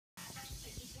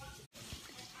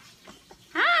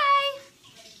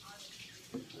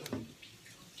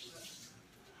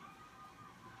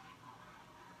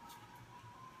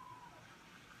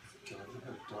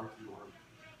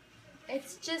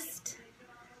It's just...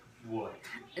 What?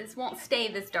 This won't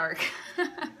stay this dark. You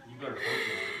better hope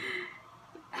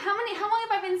not. How long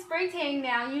have I been spray tanning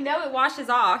now? You know it washes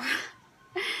off.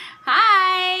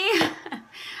 Hi!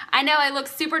 I know I look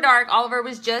super dark. Oliver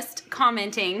was just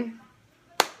commenting.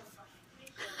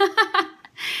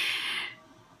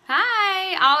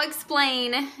 Hi! I'll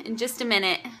explain in just a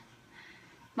minute.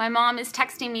 My mom is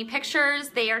texting me pictures.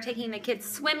 They are taking the kids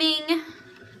swimming.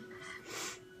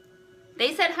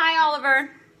 They said hi,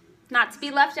 Oliver. Not to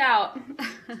be left out.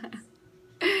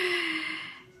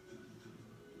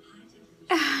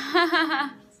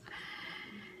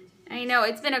 I know,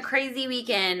 it's been a crazy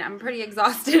weekend. I'm pretty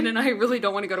exhausted and I really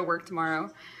don't want to go to work tomorrow.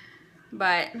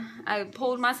 But I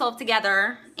pulled myself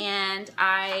together and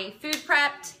I food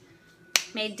prepped,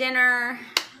 made dinner,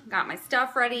 got my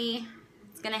stuff ready.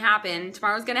 It's gonna happen.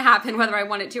 Tomorrow's gonna happen whether I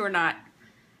want it to or not.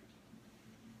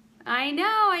 I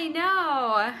know.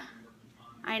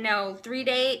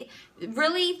 3-day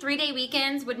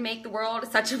weekends would make the world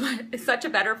such a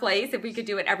better place if we could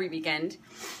do it every weekend.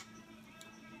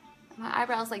 My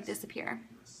eyebrows like disappear.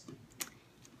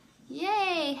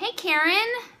 Yay! Hey, Karen.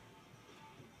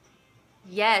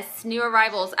 Yes, new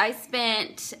arrivals. I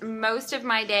spent most of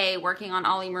my day working on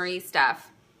Ollie Marie's stuff.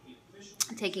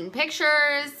 Taking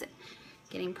pictures,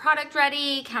 getting product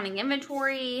ready, counting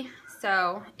inventory.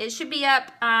 So it should be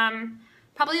up,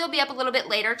 probably it'll be up a little bit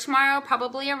later tomorrow,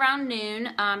 probably around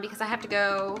noon, because I have to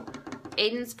go,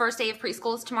 Aiden's first day of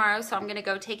preschool is tomorrow, so I'm gonna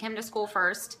go take him to school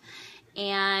first.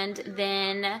 And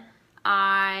then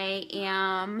I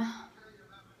am,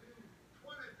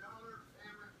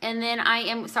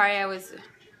 sorry, I was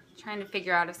trying to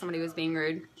figure out if somebody was being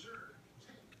rude.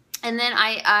 And then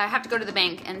I have to go to the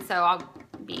bank, and so I'll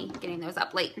be getting those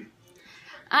up late.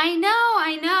 I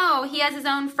know. He has his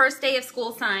own first day of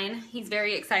school sign. He's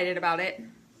very excited about it.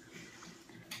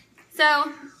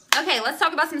 So, okay, let's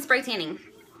talk about some spray tanning.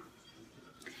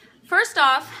 First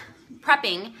off,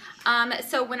 prepping.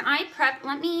 So when I prep,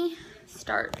 let me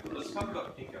start. Let's talk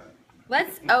about pink eye.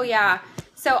 Oh yeah.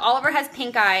 So Oliver has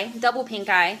pink eye, double pink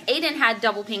eye. Aiden had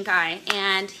double pink eye,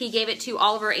 and he gave it to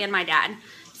Oliver and my dad.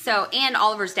 So, and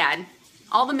Oliver's dad.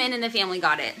 All the men in the family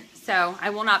got it. So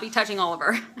I will not be touching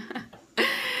Oliver.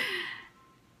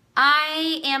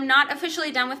 I am not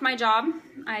officially done with my job.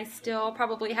 I still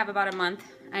probably have about a month.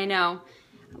 I know.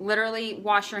 Literally,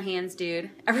 wash your hands, dude,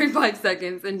 every 5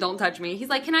 seconds and don't touch me. He's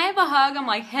like, can I have a hug? I'm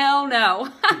like, hell no.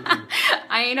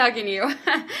 I ain't hugging you.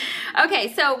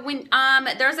 Okay, so when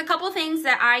there's a couple things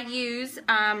that I use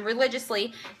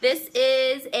religiously. This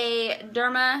is a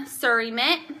Derma Surrey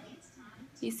mitt.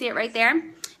 You see it right there?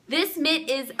 This mitt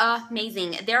is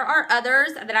amazing. There are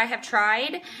others that I have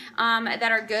tried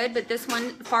that are good, but this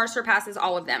one far surpasses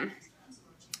all of them.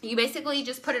 You basically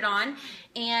just put it on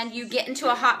and you get into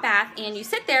a hot bath and you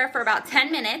sit there for about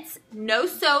 10 minutes, no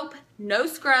soap, no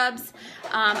scrubs.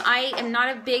 I am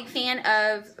not a big fan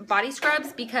of body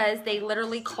scrubs because they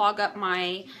literally clog up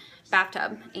my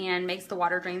bathtub and makes the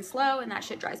water drain slow, and that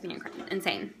shit drives me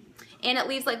insane. And it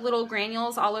leaves like little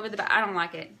granules all over the bath. I don't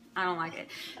like it.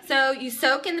 So you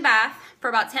soak in the bath for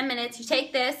about 10 minutes. You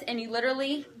take this and you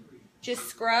literally just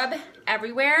scrub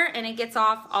everywhere and it gets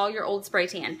off all your old spray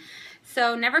tan.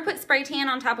 So never put spray tan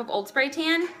on top of old spray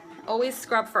tan. Always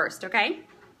scrub first, okay?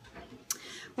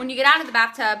 When you get out of the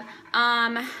bathtub,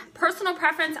 personal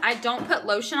preference, I don't put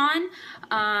lotion on.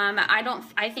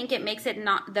 I think it makes it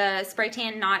the spray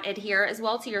tan not adhere as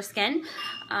well to your skin.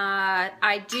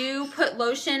 I do put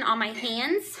lotion on my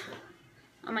hands.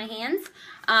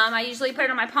 I usually put it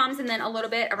on my palms and then a little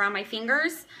bit around my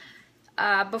fingers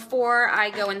before I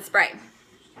go and spray.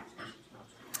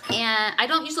 And I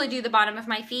don't usually do the bottom of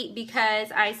my feet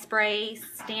because I spray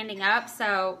standing up,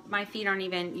 so my feet aren't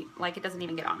even, like, it doesn't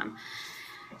even get on them.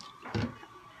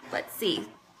 Let's see.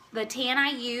 The tan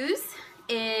I use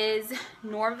is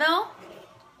Norville,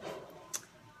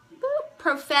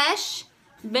 Profesh,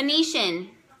 Venetian.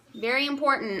 Very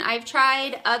important. I've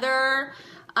tried other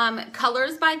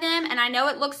colors by them, and I know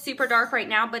it looks super dark right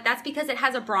now, but that's because it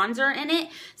has a bronzer in it,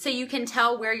 so you can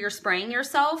tell where you're spraying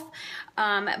yourself.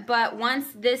 But once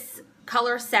this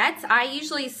color sets, I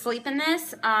usually sleep in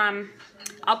this.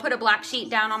 I'll put a black sheet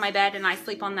down on my bed and I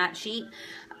sleep on that sheet,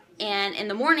 and in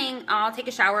the morning I'll take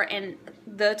a shower and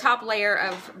the top layer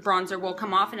of bronzer will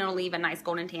come off and it'll leave a nice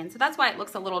golden tan. So that's why it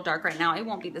looks a little dark right now. It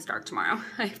won't be this dark tomorrow,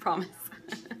 I promise.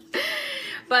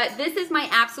 But this is my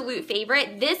absolute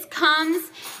favorite. This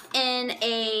comes in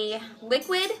a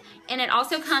liquid and it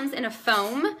also comes in a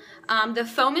foam. The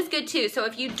foam is good too. So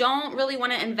if you don't really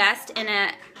want to invest in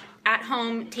a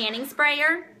at-home tanning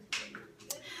sprayer,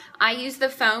 I use the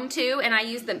foam too, and I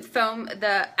use the foam,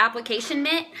 the application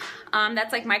mitt.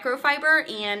 That's like microfiber,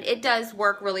 and it does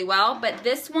work really well. But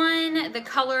this one, the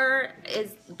color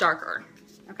is darker.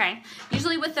 Okay.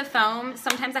 Usually with the foam,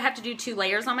 sometimes I have to do 2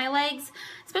 layers on my legs,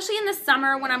 especially in the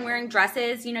summer when I'm wearing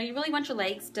dresses. You know, you really want your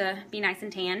legs to be nice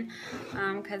and tan,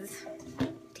 because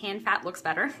tan fat looks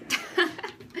better.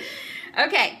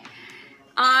 Okay.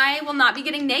 I will not be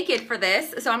getting naked for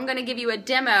this, so I'm going to give you a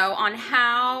demo on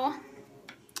how.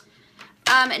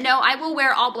 No, I will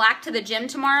wear all black to the gym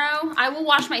tomorrow. I will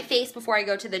wash my face before I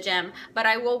go to the gym, but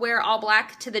I will wear all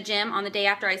black to the gym on the day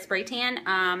after I spray tan,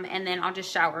 and then I'll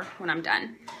just shower when I'm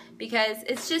done. Because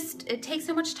it's just, it takes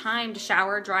so much time to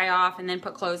shower, dry off, and then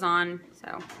put clothes on.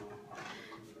 So,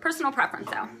 personal preference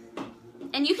though.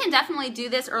 And you can definitely do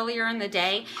this earlier in the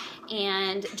day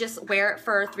and just wear it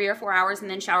for 3 or 4 hours and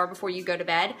then shower before you go to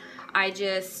bed.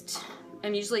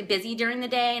 I'm usually busy during the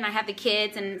day, and I have the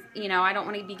kids, and you know, I don't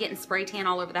want to be getting spray tan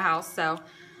all over the house, so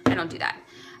I don't do that.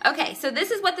 Okay, so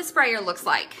this is what the sprayer looks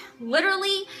like.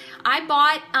 Literally, I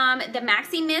bought the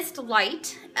Maxi Mist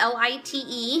Lite,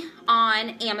 L-I-T-E, on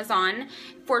Amazon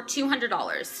for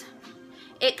 $200.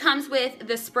 It comes with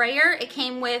the sprayer. It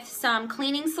came with some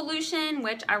cleaning solution,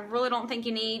 which I really don't think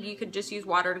you need. You could just use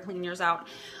water to clean yours out.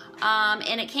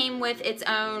 And it came with its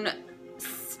own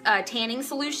tanning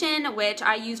solution, which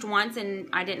I used once and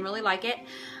I didn't really like it.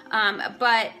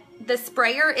 But the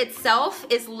sprayer itself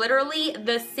is literally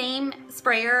the same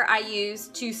sprayer I use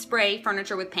to spray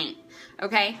furniture with paint,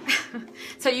 okay?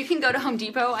 So you can go to Home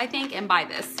Depot, I think, and buy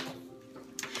this.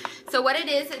 So what it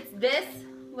is, it's this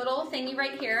little thingy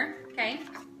right here, okay?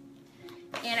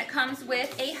 And it comes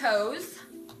with a hose,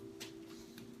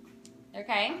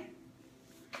 okay?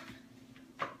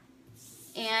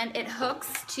 And it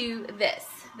hooks to this.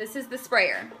 This is the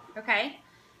sprayer, okay?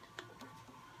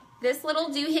 This little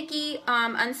doohickey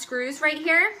unscrews right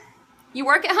here. You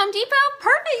work at Home Depot?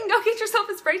 Perfect, you can go get yourself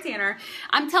a spray tanner.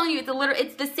 I'm telling you,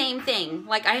 it's the same thing.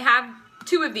 Like, I have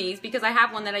 2 of these because I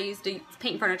have one that I use to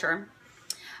paint furniture.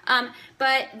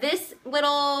 But this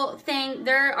little thing,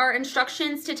 there are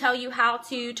instructions to tell you how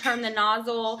to turn the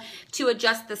nozzle to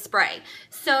adjust the spray.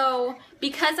 So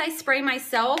because I spray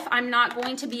myself, I'm not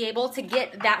going to be able to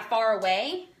get that far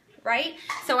away, right?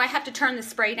 So I have to turn the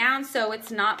spray down so it's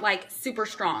not like super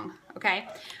strong, okay?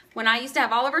 When I used to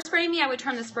have Oliver spray me, I would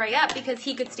turn the spray up because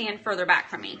he could stand further back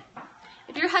from me.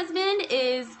 If your husband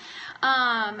is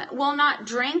will not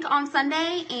drink on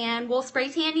Sunday and will spray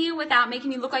tan you without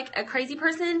making you look like a crazy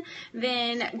person,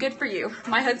 then good for you.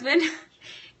 My husband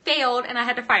failed and I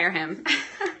had to fire him.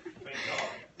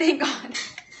 Thank God.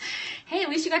 Hey, at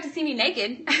least you got to see me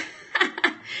naked.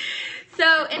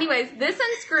 So anyways, this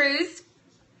unscrews,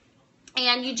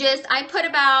 and you just, I put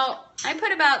about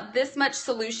this much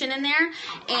solution in there.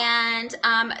 And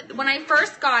when I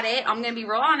first got it, I'm going to be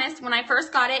real honest, when I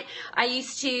first got it, I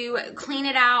used to clean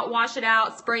it out, wash it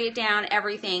out, spray it down,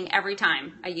 everything, every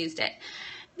time I used it.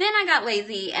 Then I got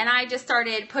lazy and I just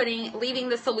started leaving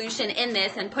the solution in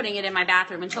this and putting it in my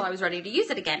bathroom until I was ready to use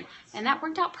it again. And that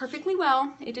worked out perfectly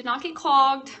well. It did not get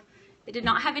clogged. It did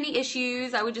not have any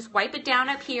issues. I would just wipe it down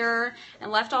up here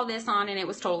and left all this on and it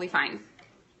was totally fine.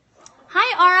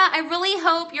 Hi, Ara. I really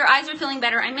hope your eyes are feeling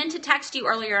better. I meant to text you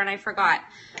earlier and I forgot.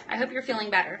 I hope you're feeling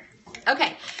better.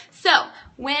 Okay, so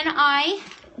when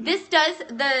this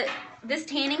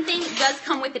tanning thing does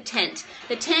come with a tent.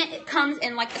 The tent comes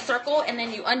in like a circle and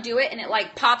then you undo it and it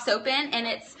like pops open and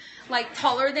it's like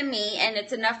taller than me and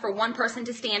it's enough for one person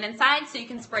to stand inside so you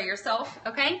can spray yourself,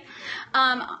 okay?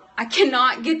 I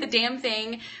cannot get the damn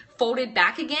thing folded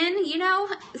back again, you know?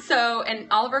 So,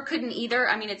 and Oliver couldn't either.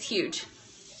 I mean, it's huge.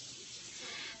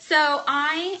 So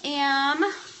my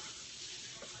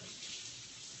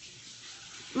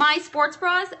sports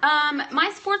bras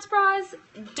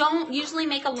don't usually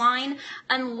make a line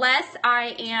unless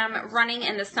I am running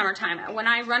in the summertime. When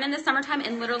I run in the summertime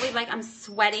and literally like I'm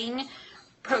sweating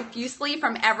profusely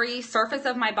from every surface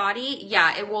of my body,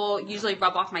 yeah, it will usually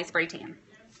rub off my spray tan.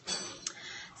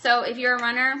 So if you're a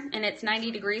runner and it's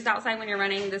 90 degrees outside when you're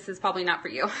running, this is probably not for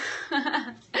you.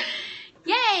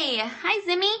 Yay! Hi,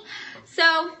 Zimmy.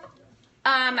 So,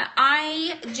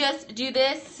 I just do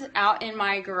this out in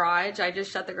my garage. I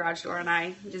just shut the garage door and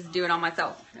I just do it on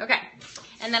myself. Okay.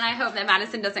 And then I hope that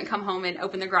Madison doesn't come home and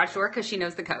open the garage door because she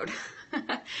knows the code.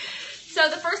 So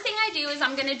the first thing I do is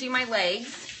I'm going to do my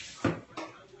legs.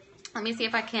 Let me see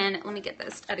if I can, let me get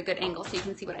this at a good angle so you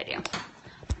can see what I do.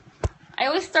 I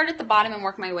always start at the bottom and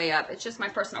work my way up. It's just my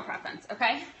personal preference,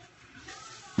 okay?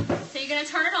 So you're going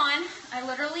to turn it on. I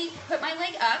literally put my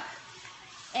leg up,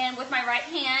 and with my right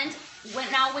hand,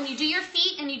 now when you do your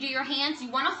feet and you do your hands, you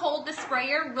want to hold the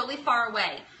sprayer really far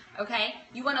away. okay?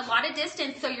 You want a lot of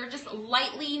distance, so you're just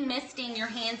lightly misting your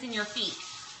hands and your feet.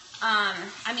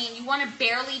 I mean, you want to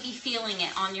barely be feeling it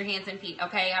on your hands and feet,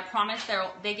 okay? I promise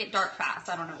they get dark fast.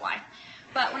 I don't know why.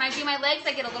 But when I do my legs,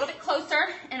 I get a little bit closer,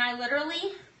 and I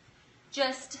literally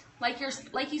just, like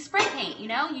you spray paint, you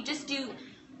know? You just do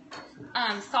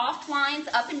soft lines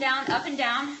up and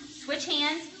down, switch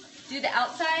hands, do the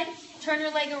outside, turn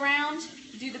your leg around,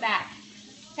 do the back,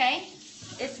 okay?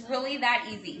 It's really that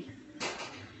easy.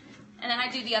 And then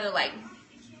I do the other leg.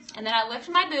 And then I lift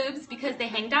my boobs because they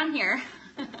hang down here.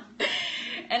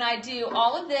 And I do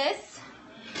all of this,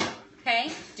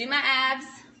 okay? Do my abs.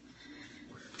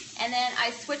 And then I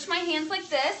switch my hands like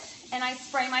this, and I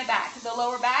spray my back. The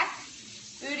lower back,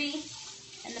 booty,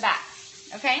 and the back,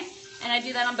 okay? And I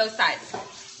do that on both sides.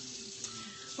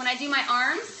 When I do my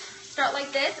arms, start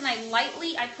like this, and I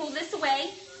pull this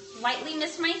away, lightly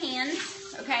mist my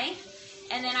hands, okay?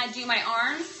 And then I do my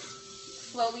arms,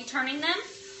 slowly turning them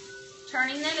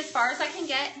as far as I can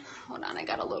get. Hold on, I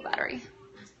got a low battery.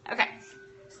 Okay,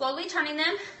 slowly turning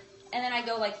them, and then I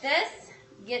go like this,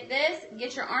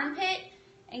 get your armpit,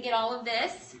 and get all of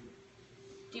this.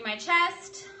 Do my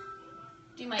chest,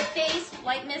 do my face,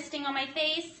 light misting on my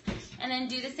face, and then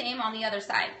do the same on the other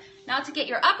side. Now to get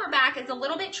your upper back is a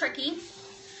little bit tricky.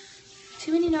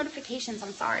 Too many notifications,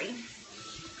 I'm sorry.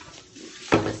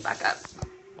 Pull this back up.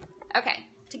 Okay,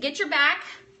 to get your back,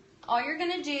 all you're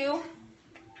gonna do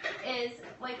is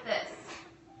like this,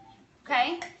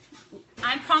 okay?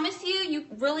 I promise you,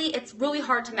 it's really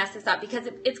hard to mess this up because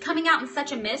it's coming out in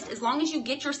such a mist. As long as you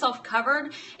get yourself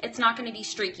covered, it's not going to be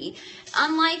streaky.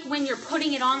 Unlike when you're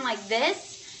putting it on like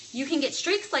this, you can get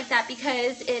streaks like that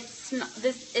because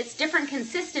it's different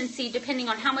consistency depending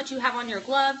on how much you have on your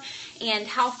glove and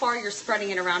how far you're spreading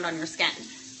it around on your skin.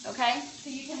 Okay? So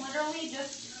you can literally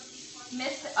just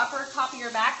mist the upper top of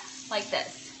your back like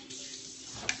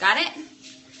this. Got it?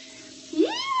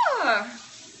 Yeah!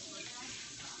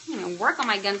 I'm going to work on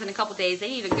my guns in a couple days. They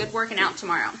need a good working out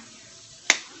tomorrow.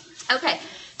 Okay,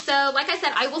 so like I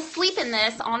said, I will sleep in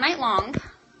this all night long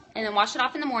and then wash it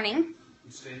off in the morning.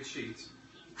 You stay in the sheets.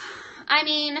 I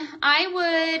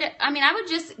would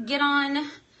just get on,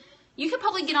 you could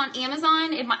probably get on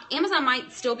Amazon. Amazon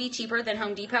might still be cheaper than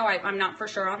Home Depot. I'm not for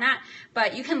sure on that.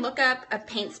 But you can look up a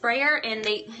paint sprayer and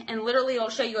literally it'll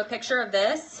show you a picture of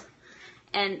this.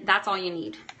 And that's all you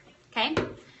need. Okay?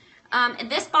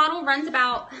 This bottle runs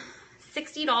about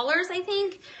 $60, I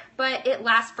think, but it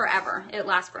lasts forever. It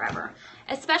lasts forever.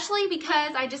 Especially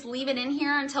because I just leave it in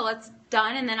here until it's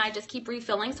done and then I just keep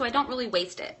refilling, so I don't really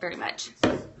waste it very much.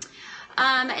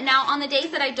 Now, on the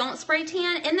days that I don't spray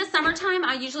tan, in the summertime,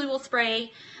 I usually will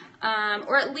spray,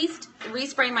 or at least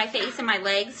respray my face and my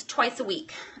legs twice a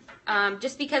week.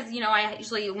 Just because, you know, I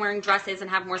usually am wearing dresses and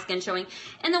have more skin showing.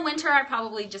 In the winter, I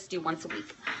probably just do once a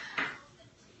week.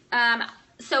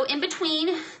 So in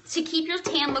between, to keep your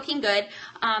tan looking good,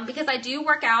 because I do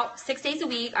work out 6 days a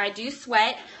week, I do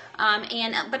sweat,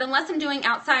 but unless I'm doing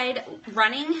outside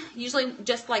running, usually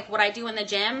just like what I do in the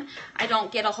gym, I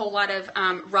don't get a whole lot of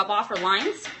rub off or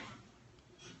lines.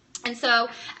 And so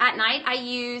at night, I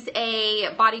use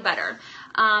a body butter.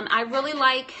 I really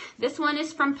like, this one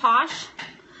is from Posh.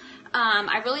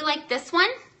 I really like this one.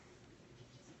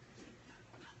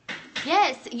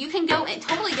 Yes, you can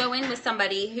totally go in with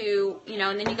somebody who, you know,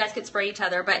 and then you guys could spray each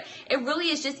other. But it really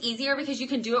is just easier because you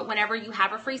can do it whenever you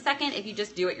have a free second if you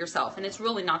just do it yourself. And it's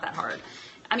really not that hard.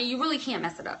 I mean, you really can't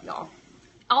mess it up, y'all.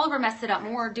 Oliver messed it up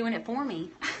more doing it for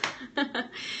me.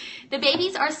 The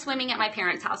babies are swimming at my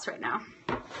parents' house right now.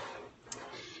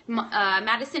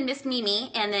 Madison missed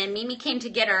Mimi, and then Mimi came to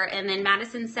get her, and then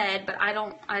Madison said, but I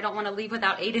don't want to leave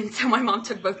without Aiden, so my mom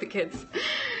took both the kids.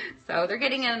 So they're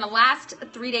getting in the last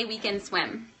 3-day weekend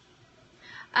swim.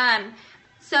 But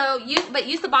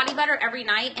use the body butter every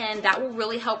night, and that will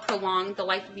really help prolong the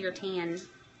life of your tan.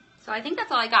 So I think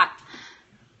that's all I got.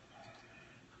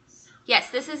 Yes,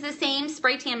 this is the same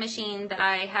spray tan machine that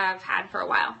I have had for a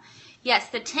while. Yes,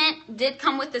 the tint did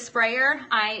come with the sprayer.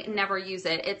 I never use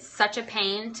it. It's such a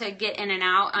pain to get in and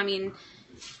out. I mean,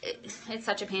 it's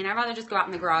such a pain. I'd rather just go out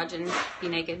in the garage and be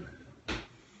naked.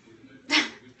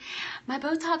 My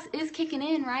Botox is kicking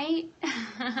in, right?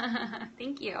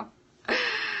 Thank you.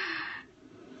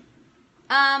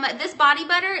 This body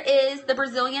butter is the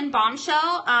Brazilian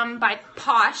Bombshell by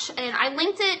Posh, and I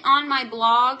linked it on my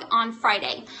blog on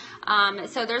Friday.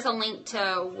 So there's a link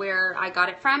to where I got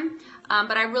it from.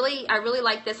 But I really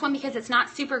like this one because it's not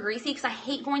super greasy, because I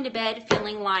hate going to bed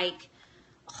feeling like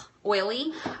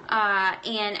oily.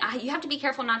 And you have to be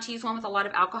careful not to use one with a lot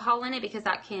of alcohol in it, because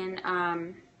that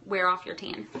can wear off your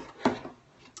tan.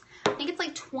 I think it's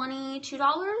like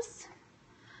 $22.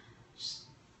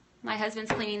 My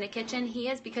husband's cleaning the kitchen. He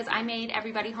is, because I made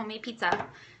everybody homemade pizza.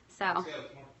 So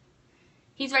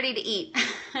he's ready to eat.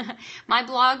 My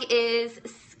blog is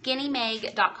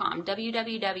skinnymeg.com.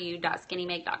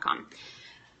 www.skinnymeg.com.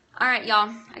 All right,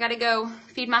 y'all. I got to go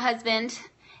feed my husband.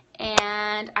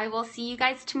 And I will see you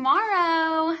guys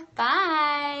tomorrow.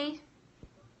 Bye.